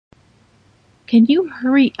Can you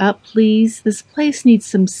hurry up, please? This place needs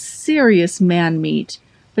some serious man meat,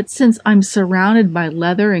 but since I'm surrounded by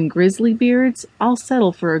leather and grizzly beards, I'll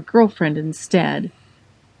settle for a girlfriend instead."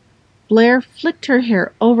 Blair flicked her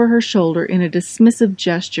hair over her shoulder in a dismissive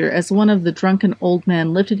gesture as one of the drunken old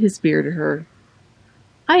men lifted his beer to her.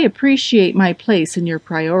 "I appreciate my place in your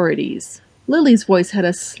priorities." Lily's voice had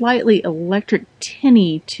a slightly electric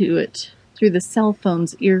tinny to it through the cell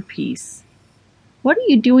phone's earpiece. "What are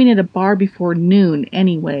you doing at a bar before noon,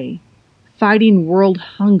 anyway?" "Fighting world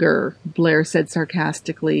hunger," Blair said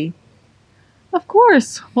sarcastically. "Of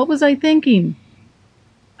course. What was I thinking?"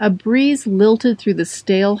 A breeze lilted through the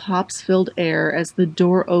stale, hops-filled air as the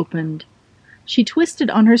door opened. She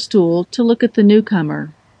twisted on her stool to look at the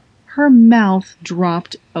newcomer. Her mouth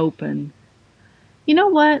dropped open. "You know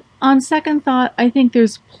what? On second thought, I think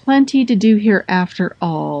there's plenty to do here after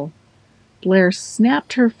all." Blair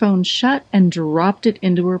snapped her phone shut and dropped it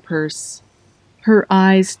into her purse. Her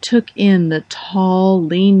eyes took in the tall,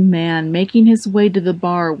 lean man making his way to the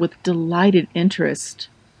bar with delighted interest.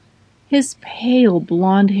 His pale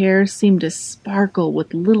blonde hair seemed to sparkle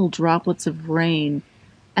with little droplets of rain,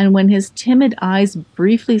 and when his timid eyes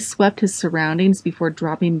briefly swept his surroundings before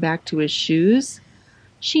dropping back to his shoes,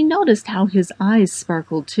 she noticed how his eyes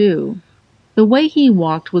sparkled too. The way he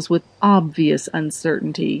walked was with obvious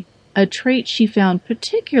uncertainty, a trait she found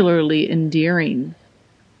particularly endearing.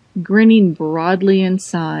 Grinning broadly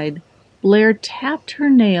inside, Blair tapped her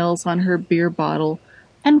nails on her beer bottle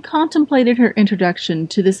and contemplated her introduction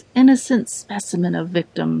to this innocent specimen of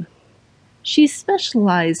victim. She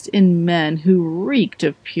specialized in men who reeked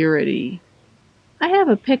of purity. "I have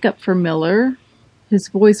a pickup for Miller." His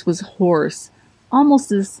voice was hoarse,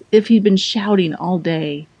 almost as if he'd been shouting all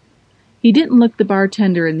day. He didn't look the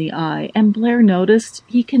bartender in the eye, and Blair noticed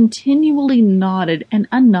he continually nodded and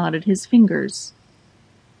unknotted his fingers.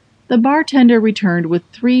 The bartender returned with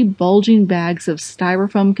 3 bulging bags of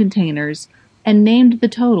styrofoam containers and named the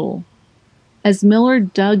total. As Miller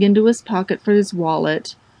dug into his pocket for his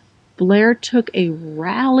wallet, Blair took a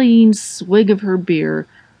rallying swig of her beer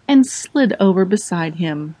and slid over beside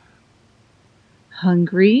him.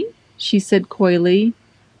 "Hungry?" she said coyly.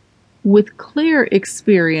 With clear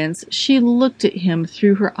experience, she looked at him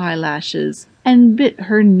through her eyelashes and bit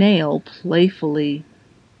her nail playfully.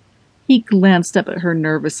 He glanced up at her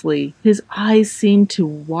nervously. His eyes seemed to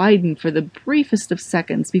widen for the briefest of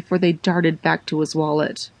seconds before they darted back to his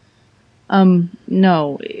wallet.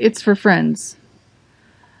 No, it's for friends."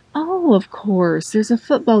 "Oh, of course. There's a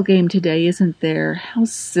football game today, isn't there? How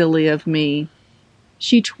silly of me."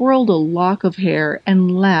 She twirled a lock of hair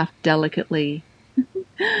and laughed delicately.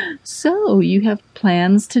 "So, you have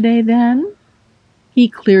plans today, then?" He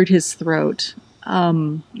cleared his throat.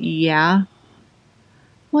 Yeah."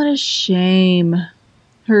 "What a shame."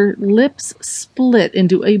 Her lips split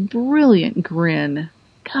into a brilliant grin.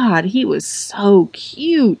 God, he was so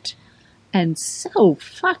cute. And so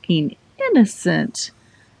fucking innocent.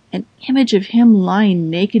 An image of him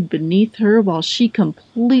lying naked beneath her while she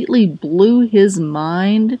completely blew his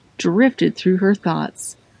mind drifted through her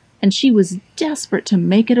thoughts, and she was desperate to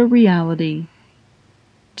make it a reality.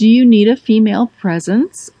 "Do you need a female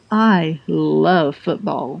presence? I love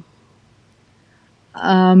football."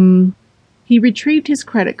 He retrieved his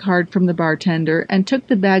credit card from the bartender and took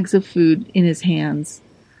the bags of food in his hands.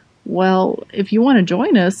 "Well, if you want to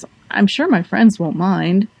join us, I'm sure my friends won't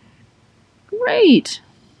mind." "Great!"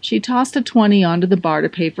 She tossed a 20 onto the bar to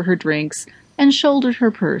pay for her drinks and shouldered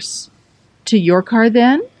her purse. "To your car,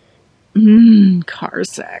 then?" Car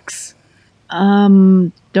sex.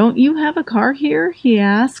 Don't you have a car here?" he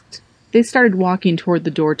asked. They started walking toward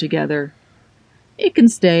the door together. "It can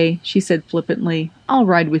stay," she said flippantly. "I'll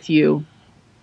ride with you."